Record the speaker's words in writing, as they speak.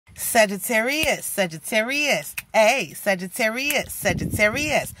Sagittarius, Sagittarius, hey, Sagittarius,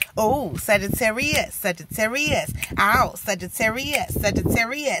 Sagittarius, oh, Sagittarius, Sagittarius, ow, Sagittarius,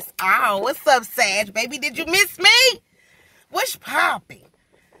 Sagittarius, ow, what's up, Sag, baby, did you miss me? What's popping?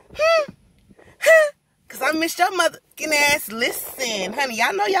 Cause I missed your motherfucking ass. Listen, honey,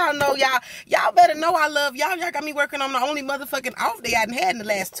 y'all better know I love y'all. Y'all got me working on the only motherfucking off day I done had in the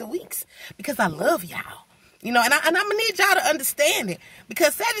last 2 weeks because I love y'all. You know, and I'm going to need y'all to understand it.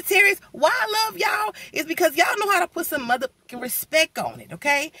 Because Sagittarius, why I love y'all is because y'all know how to put some motherfucking respect on it,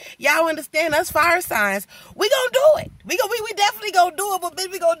 okay? Y'all understand us fire signs. We going to do it. We definitely going to do it, but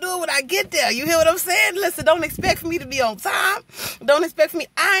bitch, we going to do it when I get there. You hear what I'm saying? Listen, don't expect for me to be on time. Don't expect for me.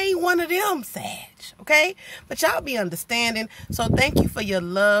 I ain't one of them, Sag, okay? But y'all be understanding. So thank you for your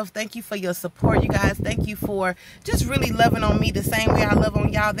love. Thank you for your support, you guys. Thank you for just really loving on me the same way I love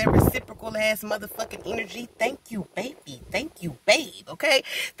on y'all. That reciprocal ass motherfucking energy. Thank you, baby. Thank you, babe. Okay?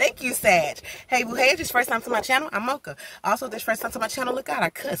 Thank you, Sag. Hey, boo, hey, this first time to my channel, I'm Mocha. Also, this first time to my channel, look out, I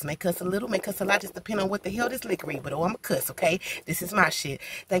cuss. May cuss a little, may cuss a lot, just depend on what the hell this liquor is. But oh, I'm a cuss, okay? This is my shit.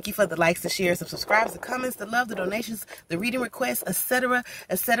 Thank you for the likes, the shares, the subscribes, the comments, the love, the donations, the reading requests, etc.,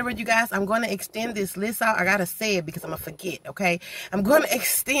 etc. You guys, I'm going to extend this list out. I gotta say it because I'm gonna forget, okay? I'm going to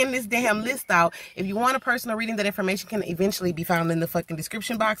extend this damn list out. If you want a personal reading, that information can eventually be found in the fucking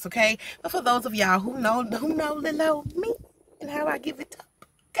description box, okay? But for those of y'all who know little me and how I give it up,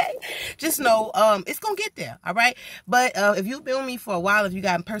 okay, just know it's gonna get there, all right? But if you've been with me for a while, if you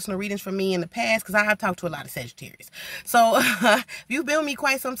got personal readings from me in the past, because I have talked to a lot of Sagittarius, so if you've been with me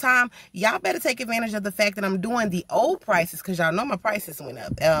quite some time, y'all better take advantage of the fact that I'm doing the old prices, because y'all know my prices went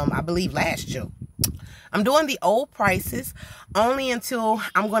up, I believe last June. I'm doing the old prices only until,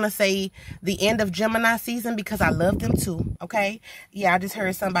 I'm going to say, the end of Gemini season, because I love them too, okay? Yeah, I just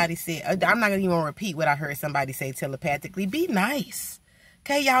heard somebody say, I'm not going to even repeat what I heard somebody say telepathically. Be nice.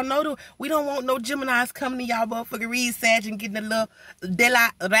 Okay, y'all know we don't want no Geminis coming to y'all motherfucking read Sag and getting a little de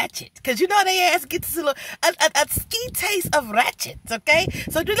la ratchet. Because you know they ass gets a little, a ski taste of ratchets, okay?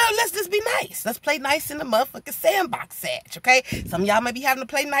 So, you know, let's just be nice. Let's play nice in the motherfucking sandbox, Sag, okay? Some of y'all may be having to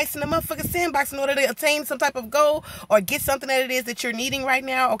play nice in the motherfucking sandbox in order to attain some type of goal or get something that it is that you're needing right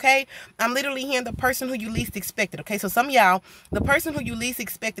now, okay? I'm literally hearing the person who you least expected, okay? So some of y'all, the person who you least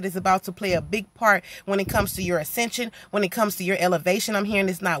expected is about to play a big part when it comes to your ascension, when it comes to your elevation. I'm hearing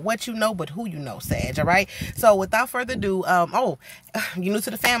it's not what you know, but who you know, Sag, all right? So without further ado, you new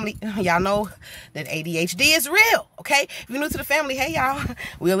to the family, y'all know that ADHD is real, okay? If you're new to the family, hey, y'all,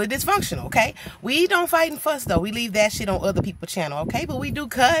 we are dysfunctional, okay? We don't fight and fuss, though. We leave that shit on other people's channel, okay? But we do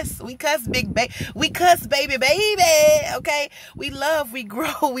cuss. We cuss, we cuss, baby, okay? We love, we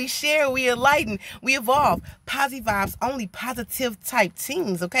grow, we share, we enlighten, we evolve. Positive vibes, only positive type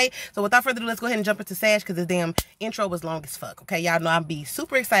teams, okay? So without further ado, let's go ahead and jump into Sag, because this damn intro was long as fuck, okay? Y'all know I'm be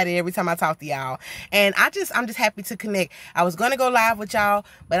super excited every time I talk to y'all, and I'm just happy to connect. I was gonna go live with y'all,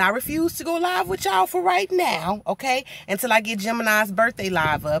 but I refuse to go live with y'all for right now, okay, until I get Gemini's birthday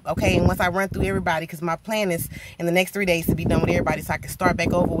live up, okay, and once I run through everybody, because my plan is in the next 3 days to be done with everybody, so I can start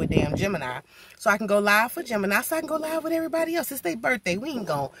back over with damn Gemini, so I can go live for Gemini, so I can go live with everybody else. It's their birthday. We ain't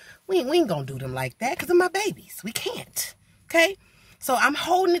gonna do them like that, because of my babies. We can't, okay? So I'm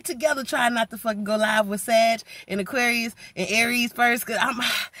holding it together, trying not to fucking go live with Sag and Aquarius and Aries first, because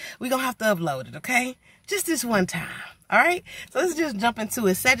we gonna have to upload it, okay? Just this one time, all right? So let's just jump into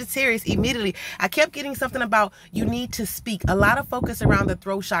it. Sagittarius, immediately, I kept getting something about you need to speak. A lot of focus around the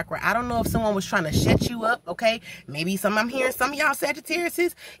throat chakra. I don't know if someone was trying to shut you up, okay? Maybe I'm hearing some of y'all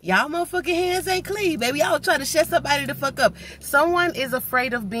Sagittarius, y'all motherfucking hands ain't clean, baby. Y'all trying to shut somebody the fuck up. Someone is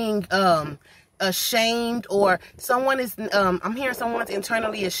afraid of being, ashamed, or someone is I'm hearing someone's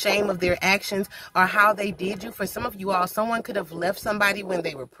internally ashamed of their actions or how they did you. For some of you all, someone could have left somebody when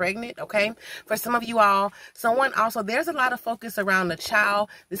they were pregnant, okay? For some of you all, someone also, there's a lot of focus around the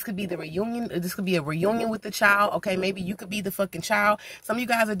child. This could be the reunion. This could be a reunion with the child, okay? Maybe you could be the fucking child. Some of you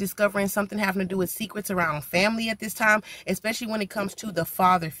guys are discovering something having to do with secrets around family at this time, especially when it comes to the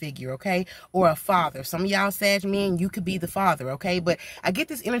father figure, okay? Or a father. Some of y'all Sag men, you could be the father, okay? But I get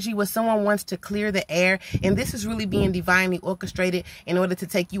this energy where someone wants to clear the air, and this is really being divinely orchestrated in order to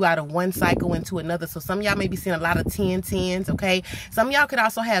take you out of one cycle into another. So some of y'all may be seeing a lot of 10-10s, okay? Some of y'all could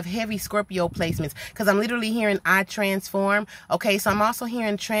also have heavy Scorpio placements, because I'm literally hearing I transform, okay? So I'm also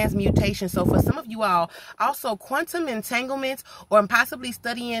hearing transmutation. So for some of you all, also quantum entanglements, or possibly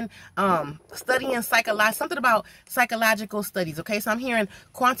studying something about psychological studies, okay? So I'm hearing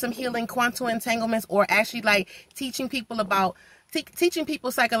quantum healing, quantum entanglements, or actually like teaching people about teaching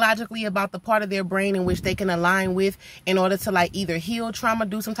people psychologically about the part of their brain in which they can align with in order to like either heal trauma,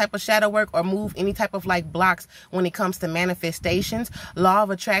 do some type of shadow work, or move any type of like blocks when it comes to manifestations. Law of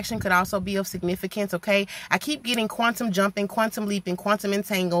attraction could also be of significance, okay? I keep getting quantum jumping, quantum leaping, quantum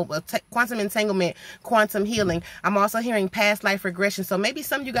entanglement, quantum healing. I'm also hearing past life regression. So maybe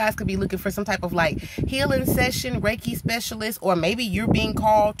some of you guys could be looking for some type of like healing session, Reiki specialist, or maybe you're being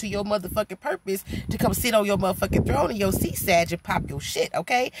called to your motherfucking purpose to come sit on your motherfucking throne in your seat, Sag, and pop your shit,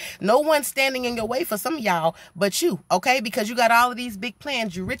 okay? No one's standing in your way for some of y'all but you, okay? Because you got all of these big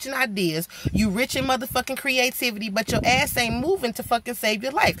plans. You rich in ideas. You rich in motherfucking creativity, but your ass ain't moving to fucking save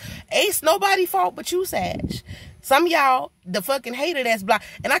your life. It's nobody fault but you, Sag. Some of y'all, the fucking hater that's blocked.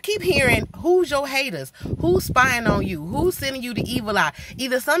 And I keep hearing, who's your haters? Who's spying on you? Who's sending you the evil eye?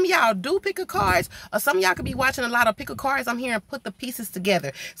 Either some of y'all do pick a cards, or some of y'all could be watching a lot of pick a cards. I'm hearing put the pieces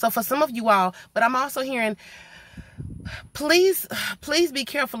together. So for some of you all, but I'm also hearing, please be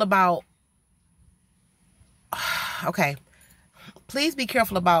careful about, okay, please be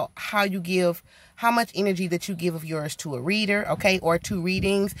careful about how much energy that you give of yours to a reader, okay, or to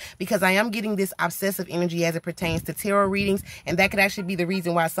readings, because I am getting this obsessive energy as it pertains to tarot readings, and that could actually be the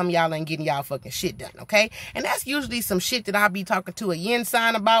reason why some of y'all ain't getting y'all fucking shit done, okay? And that's usually some shit that I'll be talking to a yin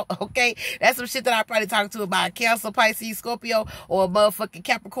sign about, okay? That's some shit that I'll probably talk to about a Cancer, Pisces, Scorpio, or a motherfucking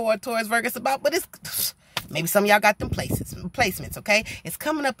Capricorn, Taurus, Virgo about, but it's... Maybe some of y'all got them placements, okay? It's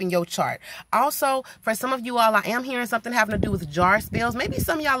coming up in your chart. Also, for some of you all, I am hearing something having to do with jar spells. Maybe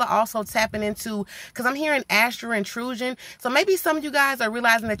some of y'all are also tapping into, because I'm hearing astral intrusion. So maybe some of you guys are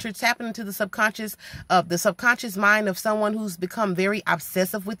realizing that you're tapping into the subconscious mind of someone who's become very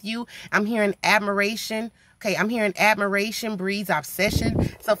obsessive with you. I'm hearing admiration. Okay, I'm hearing admiration breeds obsession.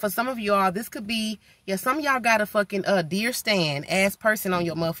 So for some of y'all, this could be, yeah, some of y'all got a fucking deer stand ass person on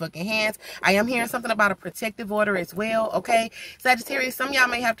your motherfucking hands. I am hearing something about a protective order as well, okay? Sagittarius, some of y'all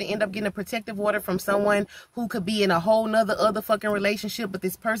may have to end up getting a protective order from someone who could be in a whole nother other fucking relationship, but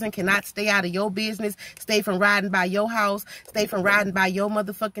this person cannot stay out of your business, stay from riding by your house, stay from riding by your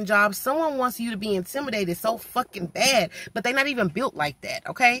motherfucking job. Someone wants you to be intimidated so fucking bad, but they're not even built like that,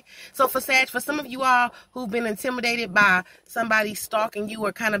 okay? So for Sag, for some of you all who've been intimidated by somebody stalking you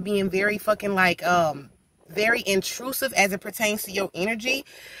or kind of being very fucking like very intrusive as it pertains to your energy,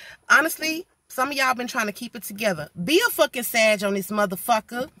 honestly, some of y'all been trying to keep it together. Be a fucking Sag on this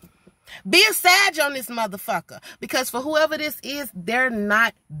motherfucker. Be a Sag on this motherfucker, because for whoever this is, they're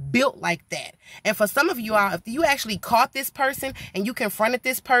not built like that. And for some of you all, if you actually caught this person and you confronted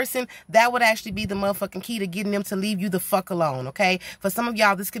this person, that would actually be the motherfucking key to getting them to leave you the fuck alone, okay? For some of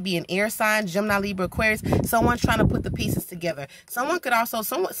y'all, this could be an air sign, Gemini, Libra, Aquarius. Someone's trying to put the pieces together. Someone could also,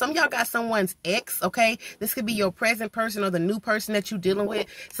 some of y'all got someone's ex, okay? This could be your present person or the new person that you're dealing with.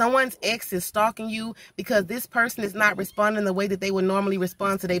 Someone's ex is stalking you because this person is not responding the way that they would normally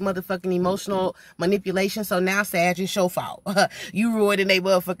respond to their motherfucking emotional manipulation. So now, Sag, it's your fault. You ruined their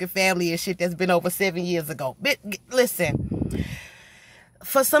motherfucking family and shit that's been over 7 years ago. But listen,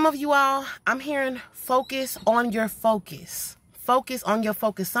 for some of you all, I'm hearing focus on your focus. Focus on your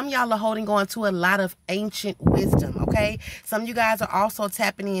focus. Some of y'all are holding on to a lot of ancient wisdom, okay? Some of you guys are also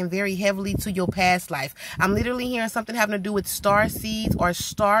tapping in very heavily to your past life. I'm literally hearing something having to do with star seeds or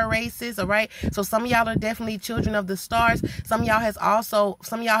star races, all right? So some of y'all are definitely children of the stars. Some of y'all have also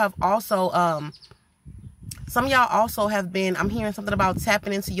been, I'm hearing something about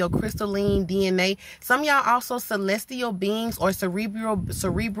tapping into your crystalline DNA. Some of y'all also celestial beings or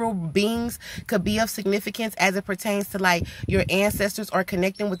cerebral beings could be of significance as it pertains to like your ancestors or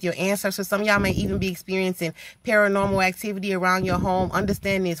connecting with your ancestors. Some of y'all may even be experiencing paranormal activity around your home.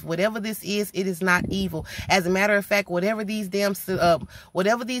 Understand this, whatever this is, it is not evil. As a matter of fact, whoever these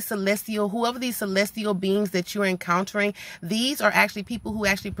celestial beings that you're encountering, these are actually people who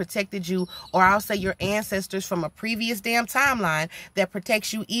actually protected you, or I'll say your ancestors from a previous damn timeline that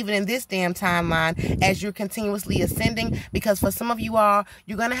protects you even in this damn timeline as you're continuously ascending. Because for some of you all,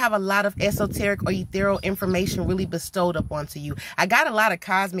 you're going to have a lot of esoteric or ethereal information really bestowed up onto you. I got a lot of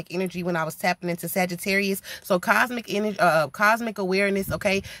cosmic energy when I was tapping into Sagittarius. So cosmic energy, cosmic awareness,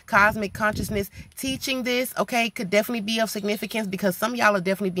 okay, cosmic consciousness, teaching this, okay, could definitely be of significance because some of y'all are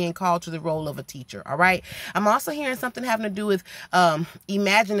definitely being called to the role of a teacher, all right? I'm also hearing something having to do with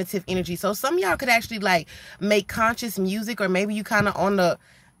imaginative energy. So some of y'all could actually like make conscious music, or maybe you kind of on the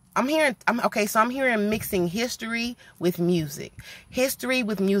I'm hearing mixing history with music. History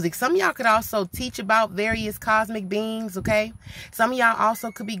with music. Some of y'all could also teach about various cosmic beings, okay? Some of y'all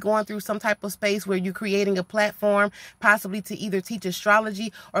also could be going through some type of space where you're creating a platform, possibly to either teach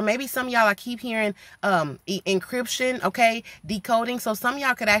astrology, or maybe some of y'all, I keep hearing encryption, okay? Decoding. So some of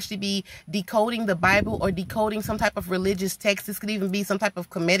y'all could actually be decoding the Bible or decoding some type of religious text. This could even be some type of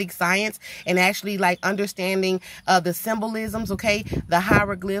comedic science and actually like understanding the symbolisms, okay? The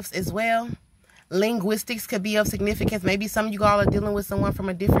hieroglyphs as well. Linguistics could be of significance. Maybe some of you all are dealing with someone from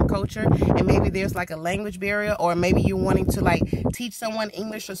a different culture, and maybe there's like a language barrier, or maybe you're wanting to like teach someone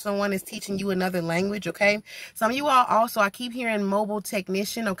English, or someone is teaching you another language, okay? Some of you all also, I keep hearing mobile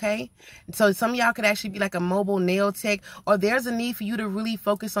technician, okay? So some of y'all could actually be like a mobile nail tech, or there's a need for you to really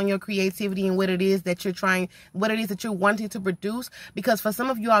focus on your creativity and what it is that you're trying, what it is that you're wanting to produce, because for some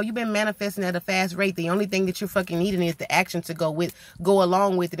of you all, you've been manifesting at a fast rate. The only thing that you're fucking needing is the action to go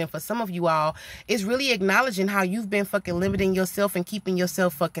along with it. And for some of you all, it's really acknowledging how you've been fucking limiting yourself and keeping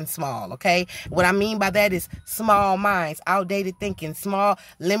yourself fucking small, okay? What I mean by that is small minds, outdated thinking, small,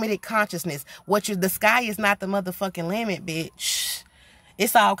 limited consciousness. The sky is not the motherfucking limit, bitch.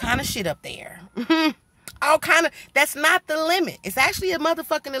 It's all kind of shit up there. That's not the limit. It's actually a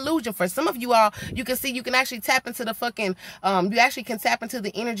motherfucking illusion. For some of you all, you can see, you can actually tap into the fucking, you actually can tap into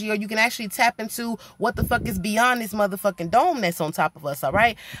the energy, or you can actually tap into what the fuck is beyond this motherfucking dome that's on top of us, all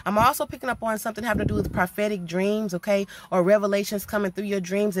right? I'm also picking up on something having to do with prophetic dreams, okay? Or revelations coming through your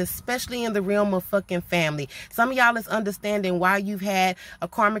dreams, especially in the realm of fucking family. Some of y'all is understanding why you've had a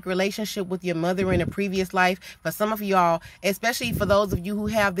karmic relationship with your mother in a previous life. For some of y'all, especially for those of you who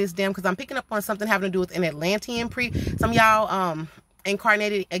have this because I'm picking up on something having to do with an Atlantean some of y'all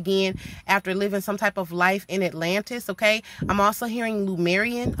incarnated again after living some type of life in Atlantis, okay? I'm also hearing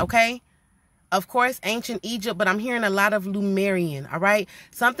Lemurian, okay? Of course, ancient Egypt, but I'm hearing a lot of Lemurian, all right?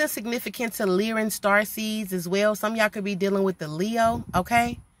 Something significant to Lyran starseeds as well. Some of y'all could be dealing with the Leo,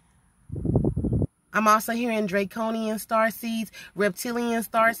 okay? I'm also hearing draconian starseeds, reptilian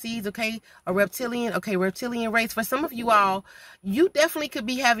starseeds, okay? Reptilian race. For some of you all, you definitely could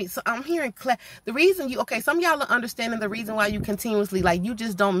be having, so I'm hearing, the reason some of y'all are understanding the reason why you continuously, like, you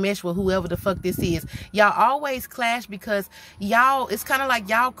just don't mesh with whoever the fuck this is. Y'all always clash because y'all, it's kind of like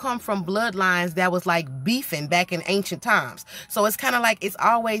y'all come from bloodlines that was like beefing back in ancient times. So it's kind of like it's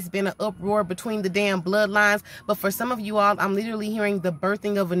always been an uproar between the damn bloodlines. But for some of you all, I'm literally hearing the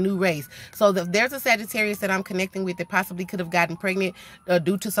birthing of a new race. So there's a Sagittarius that I'm connecting with that possibly could have gotten pregnant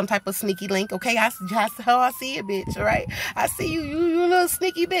due to some type of sneaky link. Okay, that's how I see it, bitch. All right, I see you a little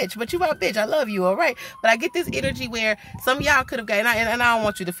sneaky bitch, but you my bitch. I love you. All right, but I get this energy where some of y'all could have gotten, and I don't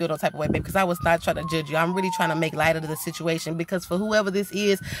want you to feel no type of way, babe, because I was not trying to judge you. I'm really trying to make light of the situation, because for whoever this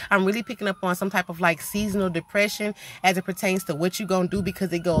is, I'm really picking up on some type of like seasonal depression as it pertains to what you gonna do,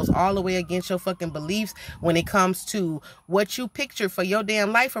 because it goes all the way against your fucking beliefs when it comes to what you picture for your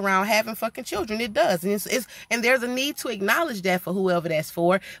damn life around having fucking children. It does, and and there's a need to acknowledge that for whoever that's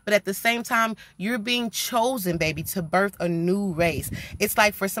for. But at the same time, you're being chosen, baby, to birth a new race. It's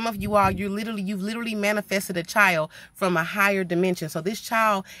like for some of you all, you've literally manifested a child from a higher dimension. So this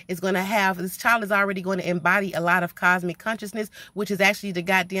child is already going to embody a lot of cosmic consciousness, which is actually the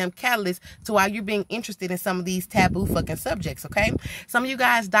goddamn catalyst to why you're being interested in some of these taboo fucking subjects, okay? Some of you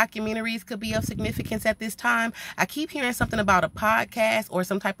guys, documentaries could be of significance at this time. I keep hearing something about a podcast or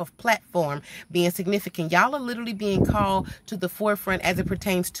some type of platform being significant. Y'all are literally being called to the forefront as it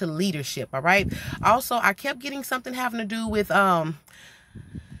pertains to leadership, all right? Also, I kept getting something having to do with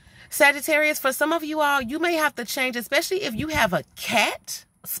Sagittarius. For some of you all, you may have to change, especially if you have a cat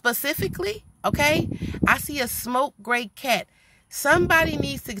specifically, okay? I see a smoke gray cat. Somebody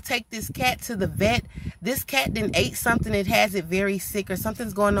needs to take this cat to the vet. This cat done ate something that has it very sick, or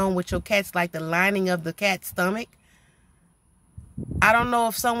something's going on with your cat's, like the lining of the cat's stomach. I don't know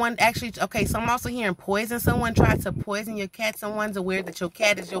if someone actually, okay, so I'm also hearing poison. Someone tried to poison your cat. Someone's aware that your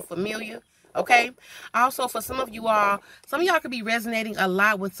cat is your familiar. Okay. Also, for some of y'all could be resonating a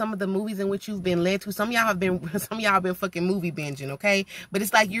lot with some of the movies in which you've been led to. Some of y'all have been fucking movie binging. Okay. But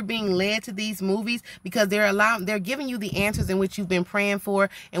it's like you're being led to these movies because they're giving you the answers in which you've been praying for,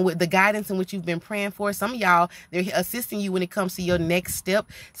 and with the guidance in which you've been praying for. Some of y'all, they're assisting you when it comes to your next step.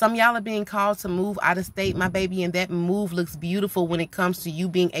 Some of y'all are being called to move out of state, my baby, and that move looks beautiful when it comes to you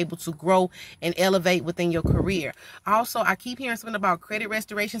being able to grow and elevate within your career. Also, I keep hearing something about credit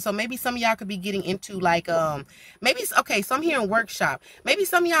restoration. So maybe some of y'all could be getting into like, maybe, okay, so I'm hearing workshop. Maybe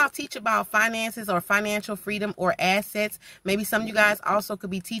some of y'all teach about finances or financial freedom or assets. Maybe some of you guys also could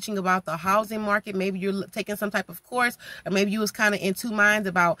be teaching about the housing market. Maybe you're taking some type of course, or maybe you was kind of in two minds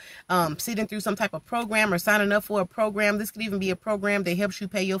about sitting through some type of program or signing up for a program. This could even be a program that helps you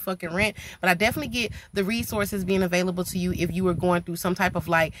pay your fucking rent. But I definitely get the resources being available to you if you were going through some type of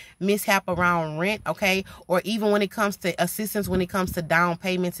like mishap around rent, okay? Or even when it comes to assistance, when it comes to down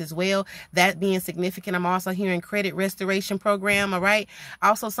payments as well, that being significant. I'm also hearing credit restoration program, all right?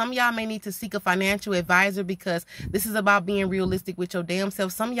 Also, some of y'all may need to seek a financial advisor because this is about being realistic with your damn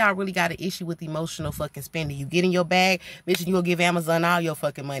self. Some of y'all really got an issue with emotional fucking spending. You get in your bag, bitch, you gonna give Amazon all your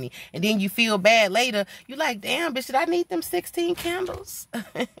fucking money. And then you feel bad later. You like, damn, bitch, did I need them 16 candles?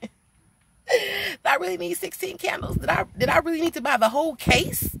 Did I really need 16 candles? Did I really need to buy the whole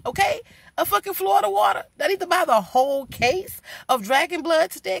case, okay, of fucking Florida water? Did I need to buy the whole case of dragon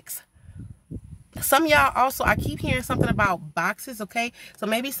blood sticks? Some of y'all also, I keep hearing something about boxes, okay? So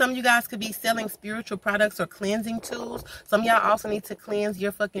maybe some of you guys could be selling spiritual products or cleansing tools. Some of y'all also need to cleanse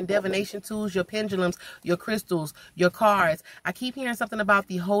your fucking divination tools, your pendulums, your crystals, your cards. I keep hearing something about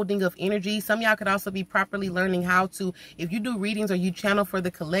the holding of energy. Some of y'all could also be properly learning how to, if you do readings or you channel for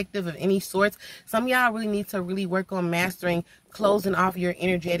the collective of any sorts, some of y'all really need to really work on mastering closing off your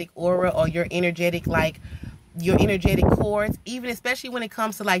energetic aura or your energetic, like, your energetic cords, even especially when it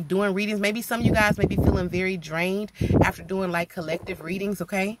comes to like doing readings. Maybe some of you guys may be feeling very drained after doing like collective readings,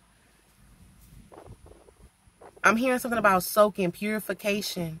 okay? I'm hearing something about soaking,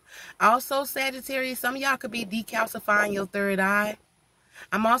 purification. Also, Sagittarius, some of y'all could be decalcifying your third eye.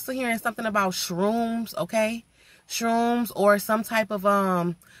 I'm also hearing something about shrooms, okay? Shrooms or some type of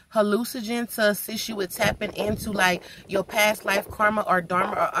hallucinogen to assist you with tapping into like your past life karma or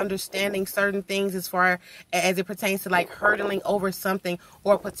dharma, or understanding certain things as far as it pertains to like hurdling over something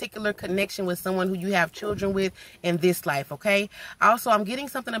or a particular connection with someone who you have children with in this life, okay? Also, I'm getting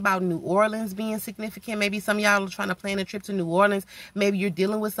something about New Orleans being significant. Maybe some of y'all are trying to plan a trip to New Orleans. Maybe you're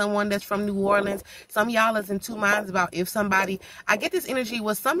dealing with someone that's from New Orleans. Some of y'all is in two minds about if somebody, I get this energy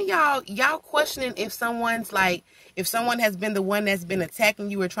with some of y'all questioning if someone's like, if someone has been the one that's been attacking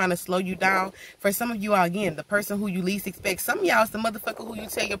you or trying to slow you down. For some of you, again, the person who you least expect. Some of y'all is the motherfucker who you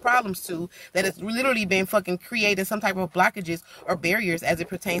tell your problems to that has literally been fucking creating some type of blockages or barriers as it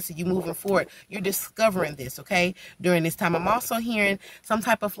pertains to you moving forward. You're discovering this, okay, during this time. I'm also hearing some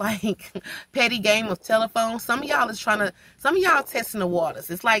type of like petty game of telephone. Some of y'all is some of y'all testing the waters.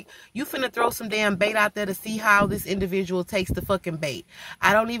 It's like you finna throw some damn bait out there to see how this individual takes the fucking bait.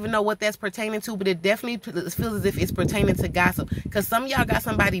 I don't even know what that's pertaining to, but it definitely feels as if it's pertaining to gossip, because some of y'all got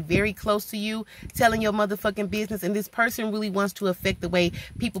somebody very close to you telling your motherfucking business, and this person really wants to affect the way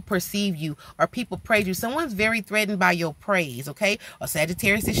people perceive you or people praise you. Someone's very threatened by your praise, okay? Or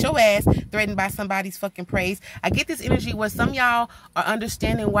Sagittarius, is your ass threatened by somebody's fucking praise. I get this energy where some of y'all are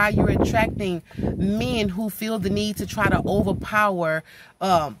understanding why you're attracting men who feel the need to try to overpower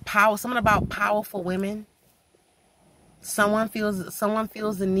something about powerful women. Someone feels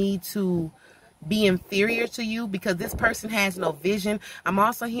the need to be inferior to you because this person has no vision. I'm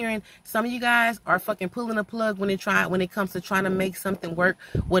also hearing some of you guys are fucking pulling a plug when it comes to trying to make something work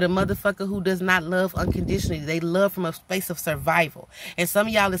with a motherfucker who does not love unconditionally. They love from a space of survival. And some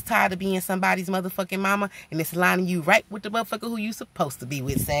of y'all is tired of being somebody's motherfucking mama, and it's lining you right with the motherfucker who you supposed to be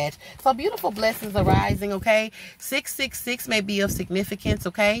with, Sag. So beautiful blessings arising, okay? 666 may be of significance,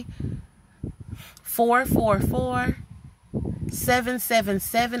 okay? 444.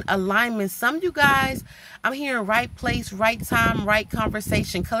 777 alignment. Some of you guys, I'm hearing right place, right time, right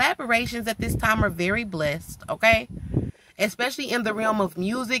conversation. Collaborations at this time are very blessed, okay? Especially in the realm of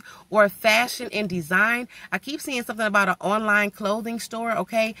music or fashion and design. I keep seeing something about an online clothing store,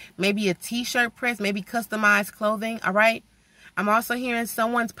 okay? Maybe a t-shirt press, maybe customized clothing, all right? I'm also hearing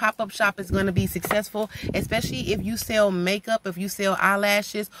someone's pop-up shop is going to be successful, especially if you sell makeup, if you sell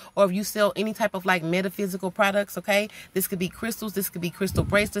eyelashes, or if you sell any type of like metaphysical products, okay? This could be crystals, this could be crystal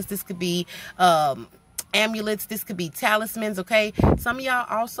bracelets, this could be amulets, this could be talismans, okay? Some of y'all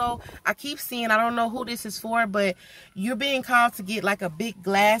also, I keep seeing, I don't know who this is for, but you're being called to get like a big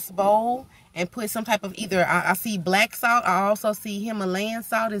glass bowl and put some type of either, I see black salt, I also see Himalayan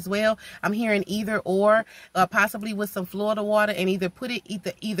salt as well. I'm hearing either or, possibly with some Florida water, and either put it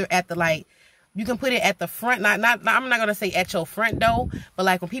either at the like You can put it at the front, I'm not going to say at your front door, but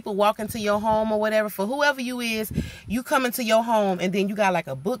like when people walk into your home or whatever, for whoever you is, you come into your home and then you got like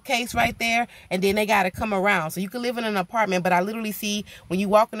a bookcase right there, and then they got to come around. So you can live in an apartment, but I literally see when you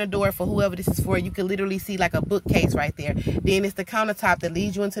walk in the door, for whoever this is for, you can literally see like a bookcase right there. Then it's the countertop that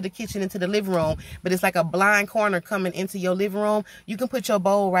leads you into the kitchen, into the living room, but it's like a blind corner coming into your living room. You can put your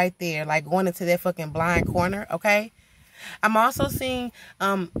bowl right there, like going into that fucking blind corner, okay? I'm also seeing,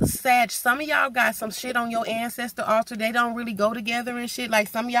 Sag, some of y'all got some shit on your ancestor altar. They don't really go together and shit. Like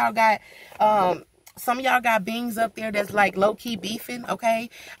some of y'all got beings up there that's like low-key beefing,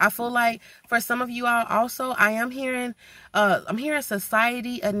 okay? I feel like for some of you all also, I'm hearing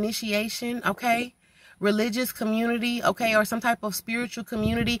society initiation, okay? Religious community, okay, or some type of spiritual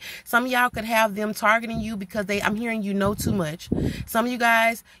community. Some of y'all could have them targeting you because I'm hearing you know too much. Some of you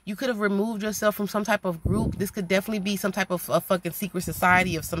guys, you could have removed yourself from some type of group. This could definitely be some type of a fucking secret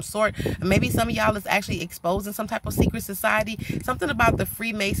society of some sort. Maybe some of y'all is actually exposing some type of secret society. Something about the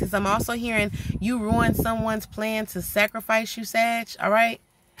Freemasons. I'm also hearing you ruin someone's plan to sacrifice you, Sag, all right?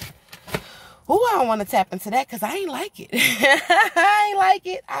 Oh, I don't want to tap into that because I ain't like it. I ain't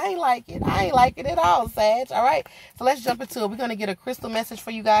like it at all, Sag. All right. So let's jump into it. We're going to get a crystal message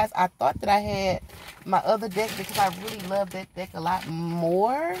for you guys. I thought that I had my other deck because I really love that deck a lot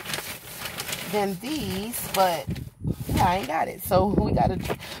more than these, but yeah, I ain't got it. So we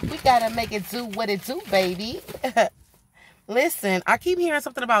gotta make it do what it do, baby. Listen, I keep hearing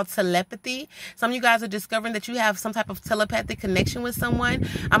something about telepathy. Some of you guys are discovering that you have some type of telepathic connection with someone.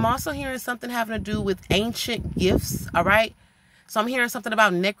 I'm also hearing something having to do with ancient gifts, all right? So I'm hearing something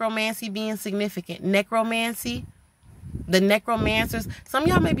about necromancy being significant. Necromancy, the necromancers. Some of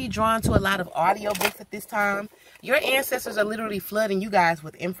y'all may be drawn to a lot of audio books at this time. Your ancestors are literally flooding you guys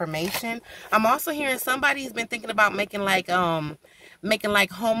with information. I'm also hearing somebody's been thinking about making like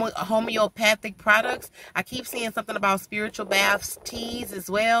homeopathic products. I keep seeing something about spiritual baths, teas as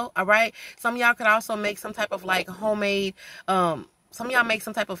well, all right? Some of y'all could also make some type of like homemade, some of y'all make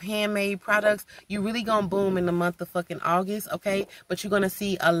some type of handmade products. You really gonna boom in the month of fucking August, okay? But you're gonna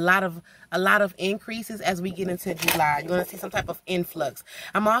see a lot of increases as we get into July. You're gonna see some type of influx.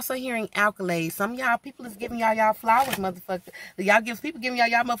 I'm also hearing accolades. Some of y'all people is giving y'all flowers, motherfucker. People giving y'all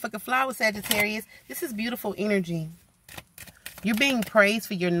motherfucking flowers, Sagittarius. This is beautiful energy. You're being praised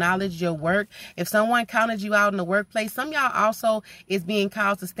for your knowledge, your work. If someone counted you out in the workplace, some of y'all also is being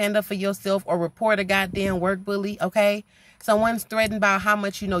called to stand up for yourself or report a goddamn work bully, okay? Someone's threatened about how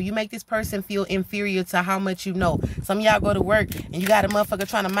much you know. You make this person feel inferior to how much you know. Some of y'all go to work and you got a motherfucker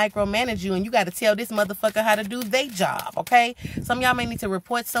trying to micromanage you and you got to tell this motherfucker how to do their job, okay? Some of y'all may need to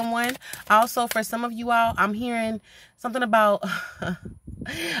report someone. Also, for some of you all, I'm hearing something about,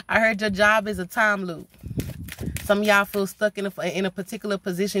 I heard your job is a time loop. Some of y'all feel stuck in a particular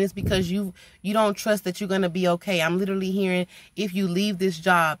position. It's because you don't trust that you're going to be okay. I'm literally hearing, if you leave this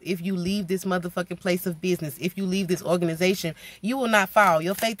job, if you leave this motherfucking place of business, if you leave this organization, you will not fall.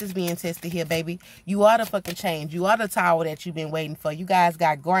 Your faith is being tested here, baby. You are the fucking change. You are the tower that you've been waiting for. You guys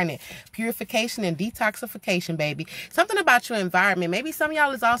got garnet. Purification and detoxification, baby. Something about your environment. Maybe some of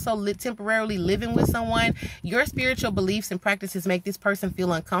y'all is also temporarily living with someone. Your spiritual beliefs and practices make this person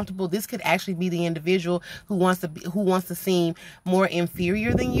feel uncomfortable. This could actually be the individual who wants to seem more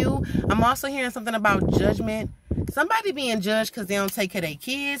inferior than you. I'm also hearing something about judgment. Somebody being judged because they don't take care of their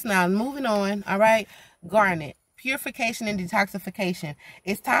kids. Now, moving on, all right? Garnet. Purification and detoxification.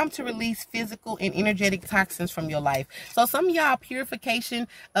 It's time to release physical and energetic toxins from your life. So some of y'all purification,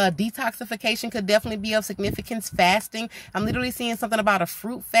 detoxification could definitely be of significance. Fasting. I'm literally seeing something about a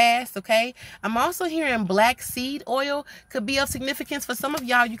fruit fast, okay? I'm also hearing black seed oil could be of significance. For some of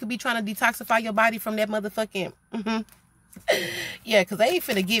y'all, you could be trying to detoxify your body from that motherfucking... Yeah, because they ain't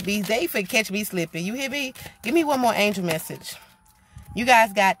finna get me. They ain't finna catch me slipping. You hear me? Give me one more angel message. You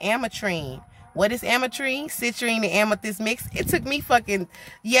guys got ametrine. What is ametrine? Citrine and amethyst mix. It took me fucking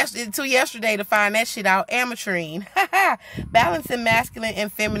yesterday to find that shit out. Ametrine. Balancing masculine and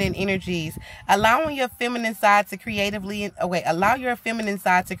feminine energies. Allowing your feminine side to allow your feminine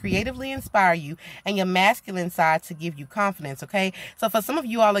side to creatively inspire you and your masculine side to give you confidence, okay? So for some of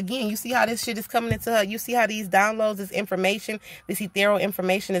you all, again, you see how this shit is coming into her. You see how these downloads, this information, this ethereal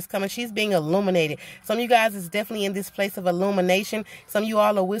information is coming. She's being illuminated. Some of you guys is definitely in this place of illumination. Some of you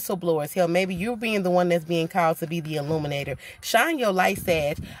all are whistleblowers. Hell, maybe You're being the one that's being called to be the illuminator. Shine your light,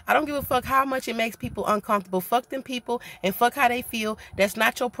 Sag. I don't give a fuck how much it makes people uncomfortable. Fuck them people and fuck how they feel. That's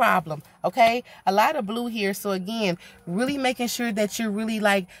not your problem, okay? A lot of blue here. So again, really making sure that you're really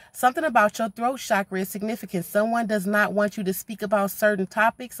like, something about your throat chakra is significant. Someone does not want you to speak about certain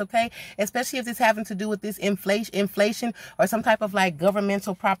topics, okay? Especially if it's having to do with this inflation or some type of like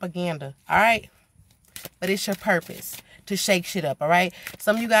governmental propaganda, all right? But it's your purpose to shake shit up, all right?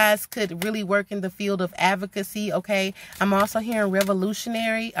 Some of you guys could really work in the field of advocacy, okay? I'm also hearing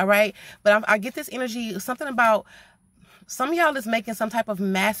revolutionary, all right? But I get this energy, something about some of y'all is making some type of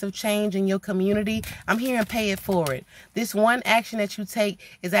massive change in your community. I'm hearing pay it forward. This one action that you take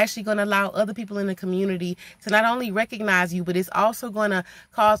is actually going to allow other people in the community to not only recognize you, but it's also going to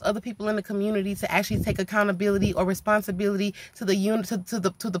cause other people in the community to actually take accountability or responsibility to the unit, to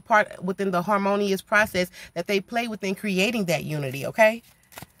the part within the harmonious process that they play within creating that unity, okay?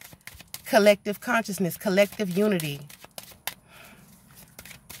 Collective consciousness, collective unity.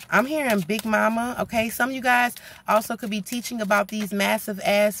 I'm hearing Big Mama, okay? Some of you guys also could be teaching about these massive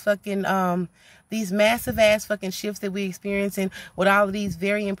ass fucking shifts that we're experiencing with all of these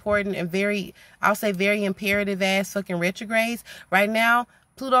very important and very, I'll say very imperative ass fucking retrogrades. Right now,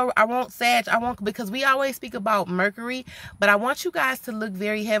 Pluto, because we always speak about Mercury, but I want you guys to look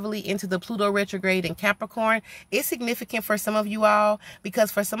very heavily into the Pluto retrograde in Capricorn. It's significant for some of you all,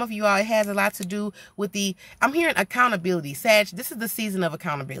 because for some of you all, it has a lot to do with I'm hearing accountability. Sag, this is the season of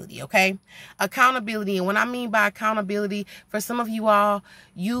accountability, okay? Accountability, and what I mean by accountability, for some of you all,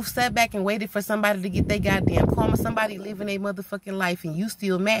 you've sat back and waited for somebody to get their goddamn karma, somebody living a motherfucking life, and you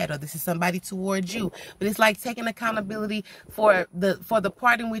still mad, or this is somebody towards you. But it's like taking accountability for the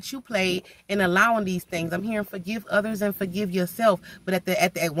part in which you played in allowing these things. I'm hearing forgive others and forgive yourself. But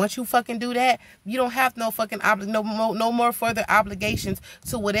once you fucking do that, you don't have no fucking no more further obligations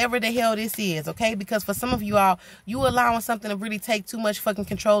to whatever the hell this is, okay? Because for some of you all, you allowing something to really take too much fucking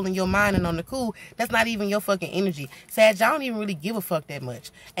control in your mind and on the cool. That's not even your fucking energy. Sag, y'all don't even really give a fuck that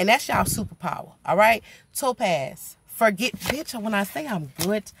much. And that's y'all superpower, all right? Topaz, forget, bitch, when I say I'm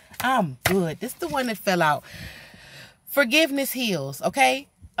good, I'm good. This is the one that fell out. Forgiveness heals, okay?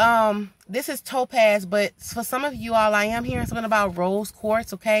 This is Topaz, but for some of you all, I am hearing something about rose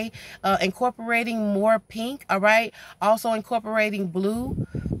quartz, okay? Incorporating more pink, all right? Also incorporating blue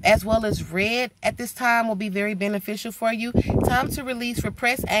as well as red at this time will be very beneficial for you. Time to release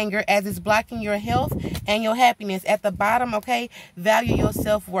repressed anger as it's blocking your health and your happiness. At the bottom, okay, value your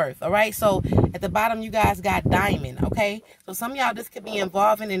self-worth, all right? So at the bottom, you guys got diamond, okay? So some of y'all, this could be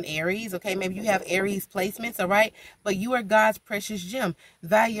involving in Aries, okay? Maybe you have Aries placements, all right? But you are God's precious gem.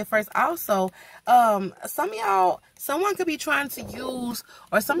 Value your first. Also, some of y'all, someone could be trying to use,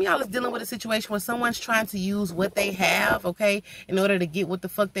 or some of y'all is dealing with a situation where someone's trying to use what they have, okay, in order to get what the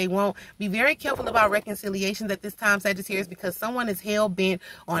fuck they want. Be very careful about reconciliations at this time, Sagittarius, because someone is hell-bent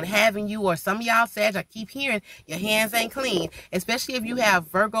on having you, or some of y'all, Sag, I keep hearing your hands ain't clean, especially if you have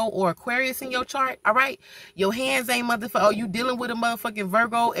Virgo or Aquarius in your chart, all right? Your hands ain't motherfucker, or you dealing with a motherfucking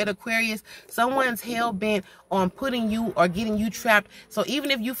Virgo at Aquarius, someone's hell-bent on putting you or getting you trapped. So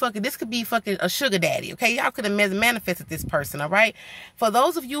even if you fucking, this could be fucking a sugar daddy, okay? Y'all could have manifested this person, all right? For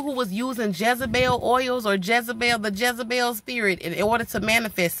those of you who was using Jezebel oils or the Jezebel spirit in order to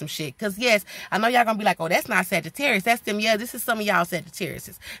manifest some shit, because yes, I know y'all gonna be like, oh, that's not Sagittarius, that's them. Yeah, this is some of y'all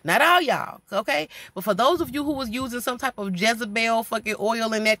Sagittarius. Not all y'all, okay? But for those of you who was using some type of Jezebel fucking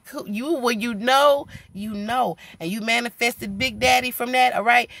oil in that, when you know, and you manifested Big Daddy from that, all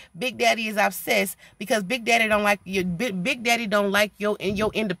right? Big Daddy is obsessed because Big Daddy don't like your Big Daddy don't like your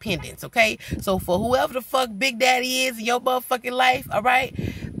independence, okay? So for whoever the fuck Big Daddy is in your motherfucking life, all right,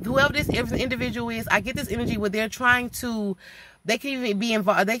 whoever this individual is, I get this energy where they're trying to, they could even be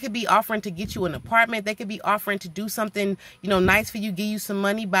involved. They could be offering to get you an apartment. They could be offering to do something, you know, nice for you, give you some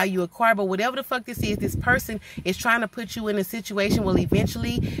money, buy you a car. But whatever the fuck this is, this person is trying to put you in a situation where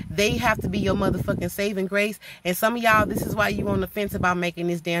eventually they have to be your motherfucking saving grace. And some of y'all, this is why you on the fence about making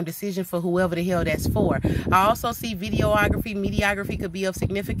this damn decision for whoever the hell that's for. I also see mediography could be of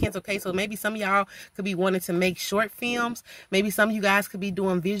significance. Okay, so maybe some of y'all could be wanting to make short films. Maybe some of you guys could be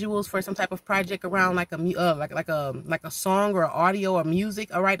doing visuals for some type of project around like a song or audio or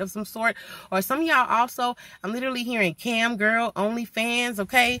music, all right, of some sort. Or some of y'all also, I'm literally hearing cam girl, OnlyFans,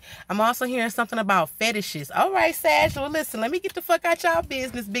 okay? I'm also hearing something about fetishes. All right, Sag, well, listen, let me get the fuck out y'all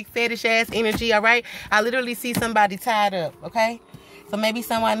business, big fetish ass energy, all right? I literally see somebody tied up, okay? So maybe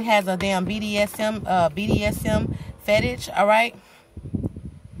someone has a damn BDSM fetish, all right?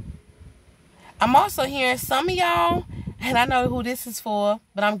 I'm also hearing some of y'all And I know who this is for,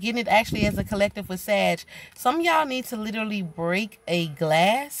 but I'm getting it actually as a collective with Sag. Some of y'all need to literally break a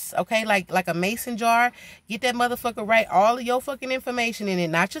glass, okay? Like a mason jar. Get that motherfucker, write all of your fucking information in it.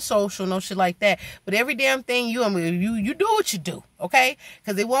 Not your social, no shit like that. But every damn thing you do what you do, okay?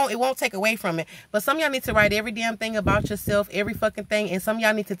 Because it won't take away from it. But some of y'all need to write every damn thing about yourself, every fucking thing. And some of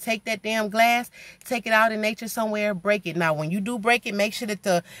y'all need to take that damn glass, take it out in nature somewhere, break it. Now, when you do break it, make sure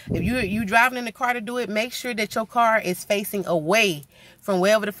that if you driving in the car to do it, make sure that your car is facing away from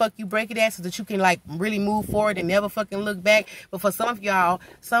wherever the fuck you break it at, so that you can like really move forward and never fucking look back. But for some of y'all,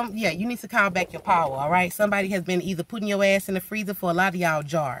 you need to call back your power, all right? Somebody has been either putting your ass in the freezer for a lot of y'all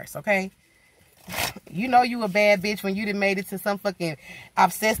jars, okay? You know you a bad bitch when you done made it to some fucking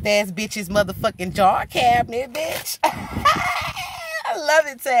obsessed ass bitch's motherfucking jar cabinet, bitch. I love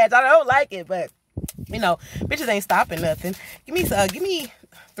it, Sag. I don't like it, but you know, bitches ain't stopping nothing. Give me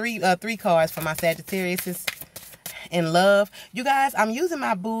three cards for my Sagittarius in love. You guys, I'm using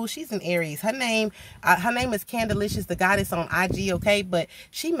my boo. She's an Aries. Her name is Candelicious, the goddess on IG, okay? But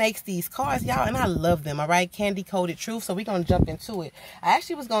she makes these cards, y'all, and I love them, all right? Candy Coated Truth. So we're going to jump into it. I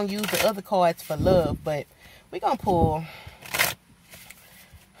actually was going to use the other cards for love, but we're going to pull.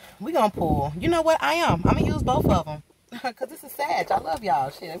 You know what? I'm going to use both of them. Because this is Sag. I love y'all.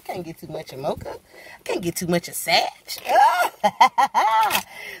 Shit, I can't get too much of Mocha. I can't get too much of Sag. It's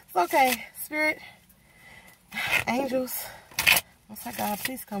okay. Spirit, angels, Most High God,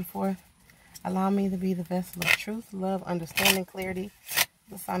 please come forth. Allow me to be the vessel of truth, love, understanding, clarity.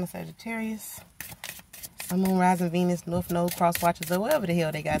 The sign of Sagittarius. Sun, Moon, Rising, Venus, North Node, Cross Watchers, or whatever the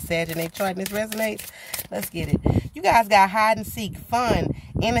hell they got Sag in their chart and this resonates. Let's get it. You guys got hide and seek, fun,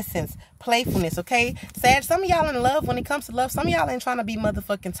 innocence, playfulness, okay? Sag, some of y'all in love. When it comes to love, some of y'all ain't trying to be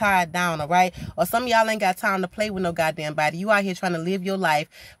motherfucking tied down, all right? Or some of y'all ain't got time to play with no goddamn body. You out here trying to live your life,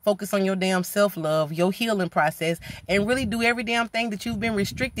 focus on your damn self-love, your healing process, and really do every damn thing that you've been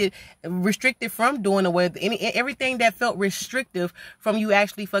restricted from doing, or everything that felt restrictive from you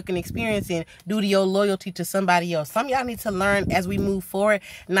actually fucking experiencing due to your loyalty to somebody else. Some of y'all need to learn as we move forward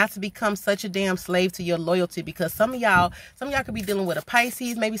not to become such a damn slave to your loyalty, because some of y'all could be dealing with a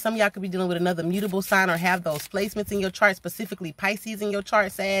Pisces. Maybe some of y'all could be dealing with another mutable sign or have those placements in your chart, specifically Pisces in your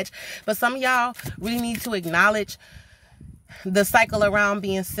chart, Sag. But some of y'all really need to acknowledge the cycle around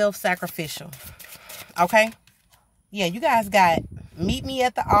being self-sacrificial. Okay? Yeah, you guys got meet me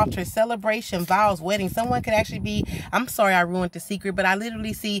at the altar, celebration, vows, wedding. Someone could actually be, I'm sorry I ruined the secret, but I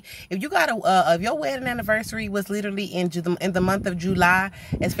literally see, if you got if your wedding anniversary was literally in the month of July,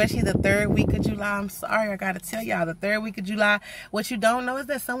 especially the 3rd week of July, I'm sorry, I gotta tell y'all, the 3rd week of July, what you don't know is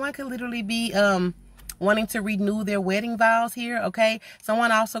that someone could literally be wanting to renew their wedding vows here, okay?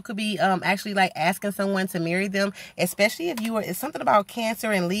 Someone also could be actually like asking someone to marry them, especially if it's something about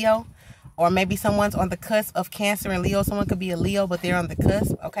Cancer and Leo. Or maybe someone's on the cusp of Cancer and Leo. Someone could be a Leo, but they're on the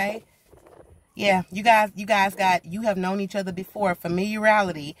cusp, okay? Yeah, you have known each other before.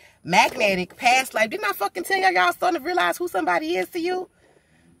 Familiarity, magnetic, past life. Didn't I fucking tell y'all starting to realize who somebody is to you?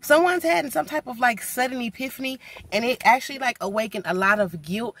 Someone's had some type of like sudden epiphany, and it actually like awakened a lot of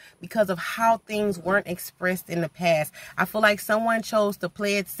guilt because of how things weren't expressed in the past. I feel like someone chose to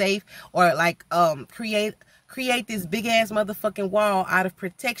play it safe, or like create this big ass motherfucking wall out of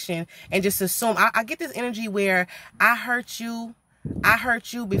protection and just assume. I get this energy where I hurt you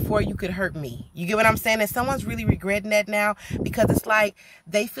before you could hurt me. You get what I'm saying? And someone's really regretting that now, because it's like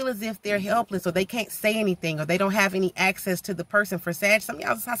they feel as if they're helpless, or they can't say anything, or they don't have any access to the person. For Sag, some of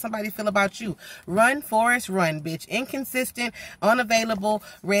y'all, that's how somebody feel about you. Run, Forrest, run, bitch. Inconsistent, unavailable,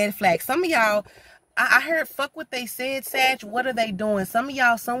 red flag. Some of y'all, I heard fuck what they said, Sag. What are they doing? Some of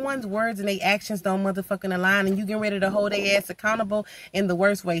y'all, someone's words and their actions don't motherfucking align, and you getting ready to hold their ass accountable in the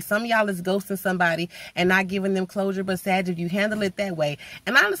worst way. Some of y'all is ghosting somebody and not giving them closure, but Sag, if you handle it that way.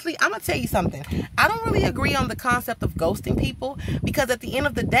 And honestly, I'm going to tell you something. I don't really agree on the concept of ghosting people, because at the end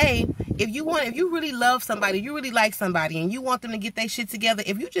of the day, if you really love somebody, you really like somebody, and you want them to get their shit together,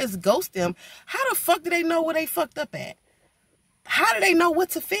 if you just ghost them, how the fuck do they know where they fucked up at? How do they know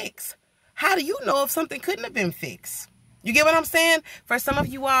what to fix? How do you know if something couldn't have been fixed? You get what I'm saying? For some of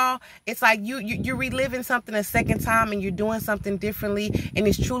you all, it's like you're reliving something a second time, and you're doing something differently, and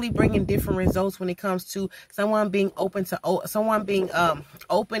it's truly bringing different results when it comes to someone being open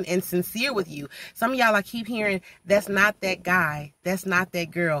and sincere with you. Some of y'all, I keep hearing, that's not that guy. That's not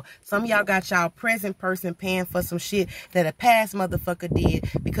that girl. Some of y'all got y'all present person paying for some shit that a past motherfucker did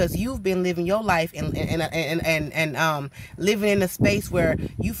because you've been living your life and living in a space where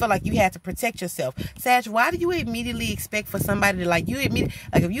you feel like you had to protect yourself. Sag, why do you immediately expect for somebody to like you?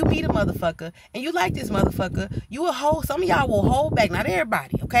 Like if you meet a motherfucker and you like this motherfucker, you will hold. Some of y'all will hold back. Not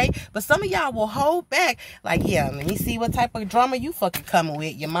everybody, okay? But some of y'all will hold back. Like, yeah, let me see what type of drama you fucking coming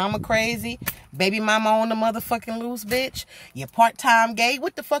with. Your mama crazy, baby mama on the motherfucking loose, bitch. Your part-time gay.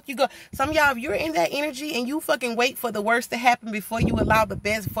 What the fuck you go? Some of y'all, if you're in that energy and you fucking wait for the worst to happen before you allow the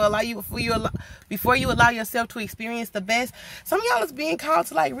best, before you allow yourself to experience the best, some of y'all is being called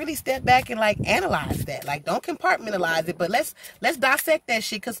to like really step back and like analyze that. Like, don't compartmentalize it, but let's dissect that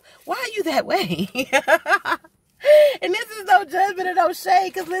shit. Cause why are you that way? And this is no judgment or no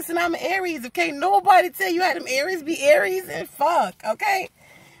shade. Cause listen, I'm an Aries. Okay, nobody tell you how them Aries be Aries and fuck. Okay.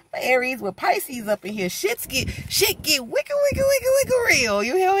 Aries with Pisces up in here. Shit get wicked real.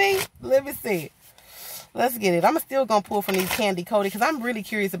 You hear me? Let me see. Let's get it. I'm still gonna pull from these candy coated because I'm really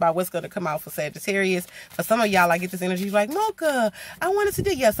curious about what's gonna come out for Sagittarius. For some of y'all, I get this energy like, Mocha, I wanted to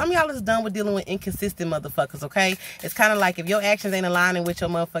do. Yeah, some of y'all is done with dealing with inconsistent motherfuckers, okay? It's kind of like if your actions ain't aligning with your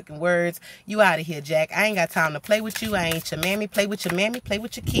motherfucking words, you out of here, Jack. I ain't got time to play with you. I ain't your mammy. Play with your mammy. Play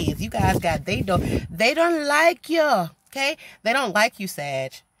with your kids. You guys got, they don't like you, okay? They don't like you,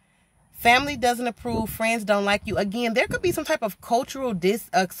 Sag. Family doesn't approve. Friends don't like you. Again, there could be some type of cultural difference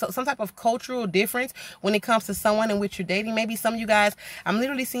when it comes to someone in which you're dating. Maybe some of you guys, I'm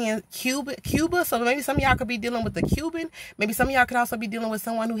literally seeing Cuba. So maybe some of y'all could be dealing with the Cuban. Maybe some of y'all could also be dealing with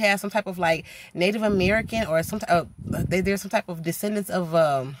someone who has some type of like Native American or some type of, there's some type of descendants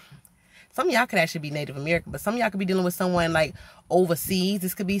of, some of y'all could actually be Native American, but some of y'all could be dealing with someone like overseas.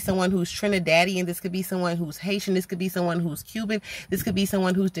 This could be someone who's Trinidadian. This could be someone who's Haitian. This could be someone who's Cuban. This could be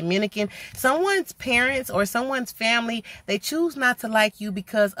someone who's Dominican. Someone's parents or someone's family, they choose not to like you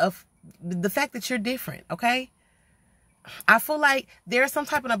because of the fact that you're different, okay? I feel like there's some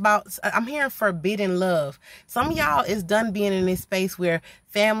type of I'm hearing forbidden love. Some of y'all is done being in this space where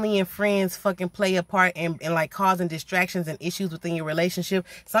family and friends fucking play a part and like causing distractions and issues within your relationship.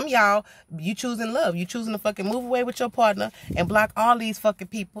 Some of y'all, you choosing love. You choosing to fucking move away with your partner and block all these fucking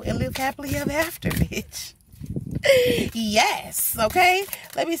people and live happily ever after, bitch. Yes, okay?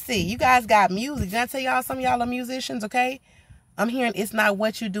 Let me see. You guys got music. Did I tell y'all some of y'all are musicians, okay? I'm hearing it's not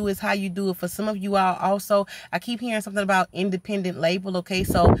what you do, it's how you do it. For some of you all also, I keep hearing something about independent label, okay?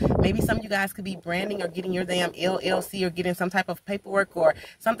 So maybe some of you guys could be branding or getting your damn LLC or getting some type of paperwork or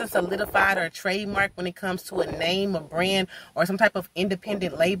something solidified or a trademark when it comes to a name, a brand, or some type of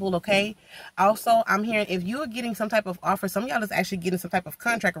independent label, okay? Also, I'm hearing if you are getting some type of offer, some of y'all is actually getting some type of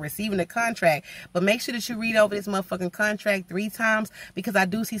contract or receiving a contract, but make sure that you read over this motherfucking contract 3 times because I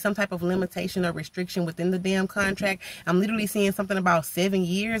do see some type of limitation or restriction within the damn contract. I'm literally seeing something about 7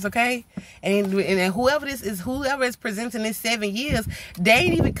 years, okay? And whoever is presenting this 7 years, they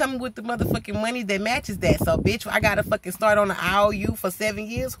ain't even coming with the motherfucking money that matches that. So, bitch, I gotta fucking start on the IOU for 7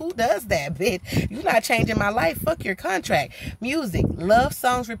 years. Who does that, bitch? You're not changing my life. Fuck your contract. Music, love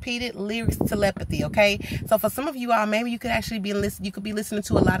songs repeated, lyrics, telepathy, okay? So for some of you all, maybe you could actually be listening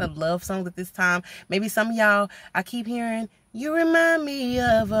to a lot of love songs at this time. Maybe some of y'all, I keep hearing, you remind me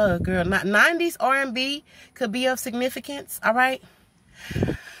of a girl. 90s R&B could be of significance, all right?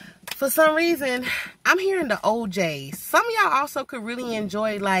 For some reason, I'm hearing the OJs. Some of y'all also could really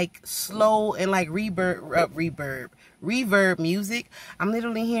enjoy like slow and like reverb music. I'm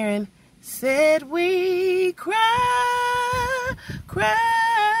literally hearing, said we cry,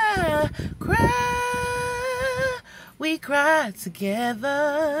 cry, cry. We cried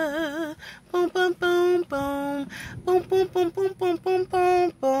together. Boom, boom, boom, boom. Boom, boom, boom, boom, boom, boom,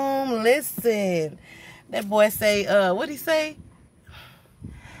 boom, boom. Listen. That boy say, what'd he say?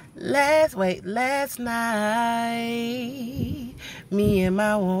 Last night, me and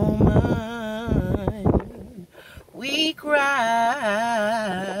my woman, we cried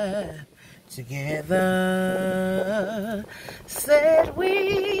together. Said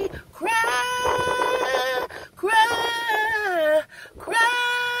we cry, cry, cry.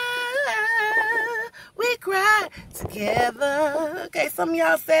 We cried together. Okay, some of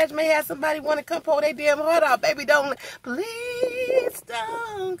y'all Sag may have somebody want to come pull their damn heart out. Baby, don't. Please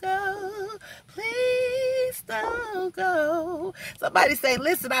don't go. Please just don't go. Somebody say,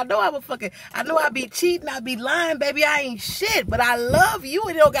 listen, I know I be cheating, I be lying, baby, I ain't shit, but I love you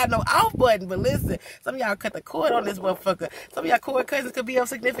and it don't got no off button. But listen, some of y'all cut the cord on this motherfucker. Some of y'all cord cousins could be of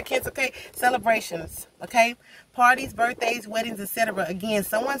significance, okay? Celebrations, okay? Parties, birthdays, weddings, etc. Again,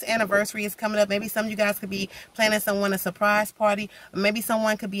 someone's anniversary is coming up. Maybe some of you guys could be planning someone a surprise party. Or maybe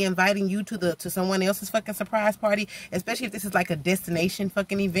someone could be inviting you to someone else's fucking surprise party, especially if this is like a destination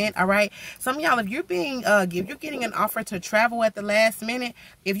fucking event, all right? Some of y'all, if you're getting an offer to travel at the last minute,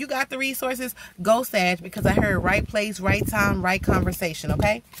 if you got the resources, go Sag, because I heard right place, right time, right conversation,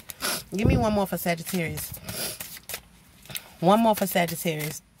 okay? Give me one more for Sagittarius. One more for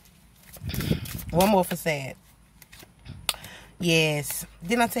Sagittarius. One more for Sag. Yes.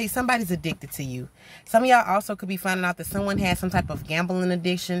 Didn't I tell you somebody's addicted to you? Some of y'all also could be finding out that someone has some type of gambling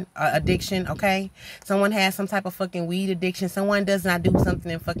addiction, okay? Someone has some type of fucking weed addiction. Someone does not do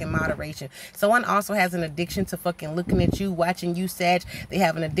something in fucking moderation. Someone also has an addiction to fucking looking at you, watching you, Sag. They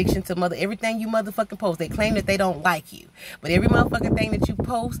have an addiction to everything you motherfucking post. They claim that they don't like you. But every motherfucking thing that you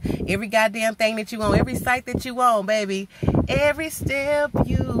post, every goddamn thing that you own, every site that you own, baby, every step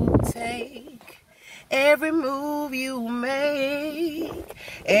you take, every move you make,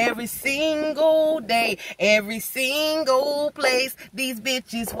 every single day, every single place, these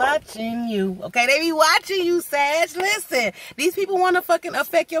bitches watching you. Okay, they be watching you, Sag. Listen, these people want to fucking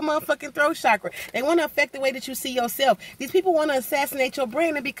affect your motherfucking throat chakra. They want to affect the way that you see yourself. These people want to assassinate your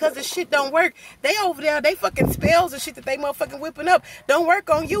brain, and because the shit don't work, they over there, they fucking spells and shit that they motherfucking whipping up don't work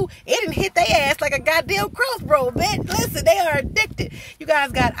on you. It didn't hit their ass like a goddamn crossbow, bitch. Listen, they are addicted. You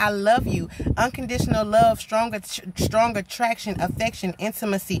guys got I love you, unconditional love, strong attraction, affection,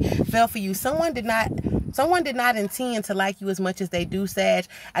 intimacy fell for you. Someone did not intend to like you as much as they do, Sag.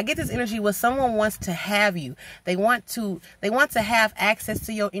 I get this energy where someone wants to have you. They want to have access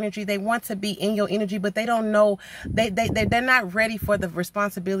to your energy. They want to be in your energy, but they don't know, they're not ready for the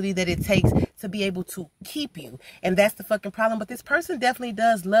responsibility that it takes to be able to keep you. And that's the fucking problem. But this person definitely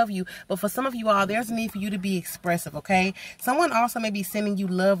does love you. But for some of you all, there's a need for you to be expressive, okay? Someone also may be sending you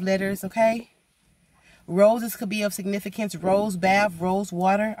love letters, okay? Roses could be of significance. Rose bath, rose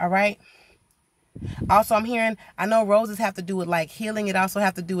water, all right? Also, I'm hearing, I know roses have to do with like healing. It also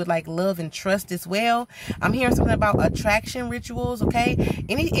have to do with like love and trust as well. I'm hearing something about attraction rituals, okay?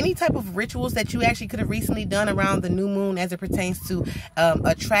 Any type of rituals that you actually could have recently done around the new moon as it pertains to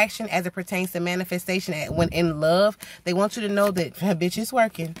attraction, as it pertains to manifestation when in love. They want you to know that, bitch, it's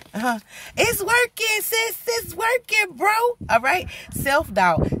working. It's working, sis. It's working, bro. All right?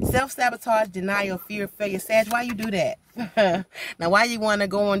 Self-doubt, self-sabotage, denial, fear, failure. Sag, why you do that? Now, why you want to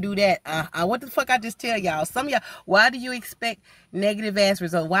go and do that? What the fuck I just tell y'all? Some of y'all, why do you expect negative ass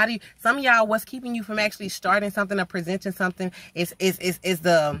results? Why do you, some of y'all, what's keeping you from actually starting something or presenting something is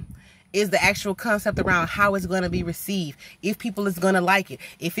the actual concept around how it's going to be received, if people is going to like it,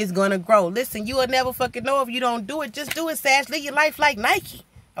 if it's going to grow. Listen, you will never fucking know if you don't do it. Just do it, Sag. Live your life like Nike,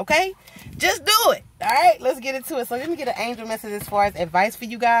 okay? Just do it, all right? Let's get into it. So let me get an angel message as far as advice for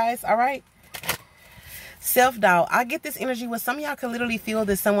you guys, all right? Self-doubt. I get this energy where some of y'all can literally feel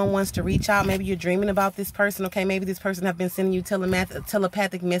that someone wants to reach out. Maybe you're dreaming about this person, okay? Maybe this person have been sending you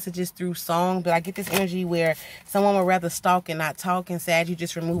telepathic messages through song. But I get this energy where someone would rather stalk and not talk. And Sag, you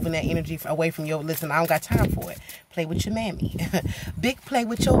just removing that energy away from your, listen, I don't got time for it. Play with your mammy. Big play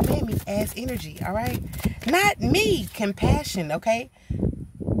with your mammy ass energy, all right? Not me. Compassion, okay?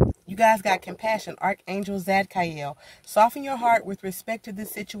 You guys got compassion. Archangel Zadkiel. Soften your heart with respect to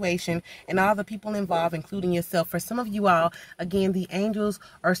this situation and all the people involved, including yourself. For some of you all, again, the angels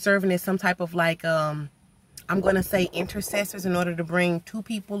are serving as some type of like, I'm going to say intercessors in order to bring two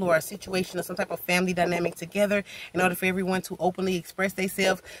people or a situation or some type of family dynamic together in order for everyone to openly express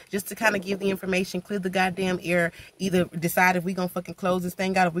themselves, just to kind of give the information, clear the goddamn air, either decide if we're going to fucking close this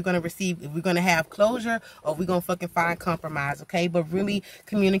thing out, if we're going to have closure, or if we're going to fucking find compromise, okay? But really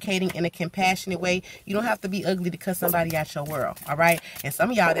communicating in a compassionate way. You don't have to be ugly to cut somebody out your world, all right? And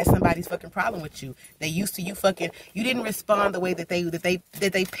some of y'all, that's somebody's fucking problem with you. They used to you fucking, you didn't respond the way that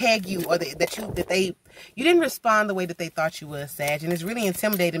they peg you, or you didn't respond the way that they thought you was, Sag. And it's really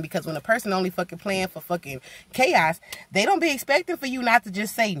intimidating because when a person only fucking playing for fucking chaos, they don't be expecting for you not to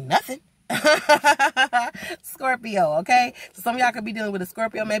just say nothing. Scorpio, okay? So some of y'all could be dealing with a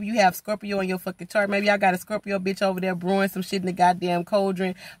Scorpio. Maybe you have Scorpio on your fucking chart. Maybe y'all got a Scorpio bitch over there brewing some shit in the goddamn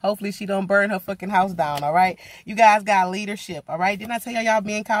cauldron. Hopefully she don't burn her fucking house down, all right? You guys got leadership, all right? Didn't I tell y'all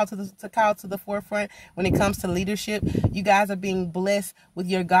being called to the forefront when it comes to leadership? You guys are being blessed with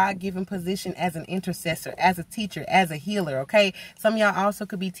your God-given position as an intercessor, as a teacher, as a healer, okay? Some of y'all also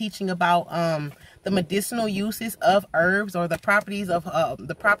could be teaching about the medicinal uses of herbs, or the properties of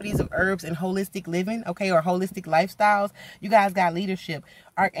herbs and holistic living, okay, or holistic lifestyles. You guys got leadership.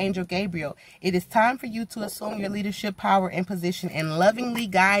 Archangel Gabriel, it is time for you to assume your leadership power and position and lovingly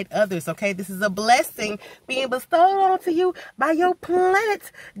guide others, okay? This is a blessing being bestowed onto you by your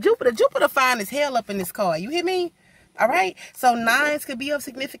planet, Jupiter. Jupiter fine as hell up in this card. You hear me? All right, so 9s could be of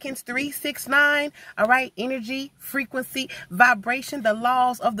significance. 3, 6, 9. All right, energy, frequency, vibration, the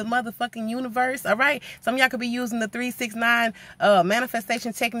laws of the motherfucking universe. All right, some of y'all could be using the 3, 6, 9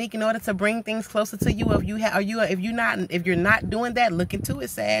 manifestation technique in order to bring things closer to you. If you're not doing that, look into it,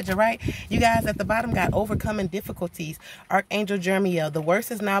 Sag. All right, you guys at the bottom got overcoming difficulties. Archangel Jeremiel, the worst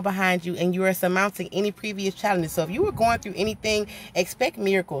is now behind you, and you are surmounting any previous challenges. So if you were going through anything, expect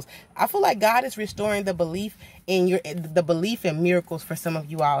miracles. I feel like God is restoring the belief in miracles for some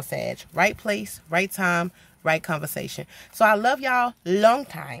of you all, Sag. Right place, right time, right conversation. So I love y'all long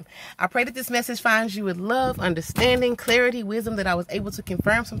time. I pray that this message finds you with love, understanding, clarity, wisdom, that I was able to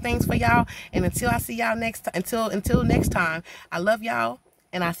confirm some things for y'all. And until I see y'all until next time, I love y'all,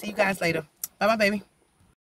 and I'll see you guys later. Bye bye, baby.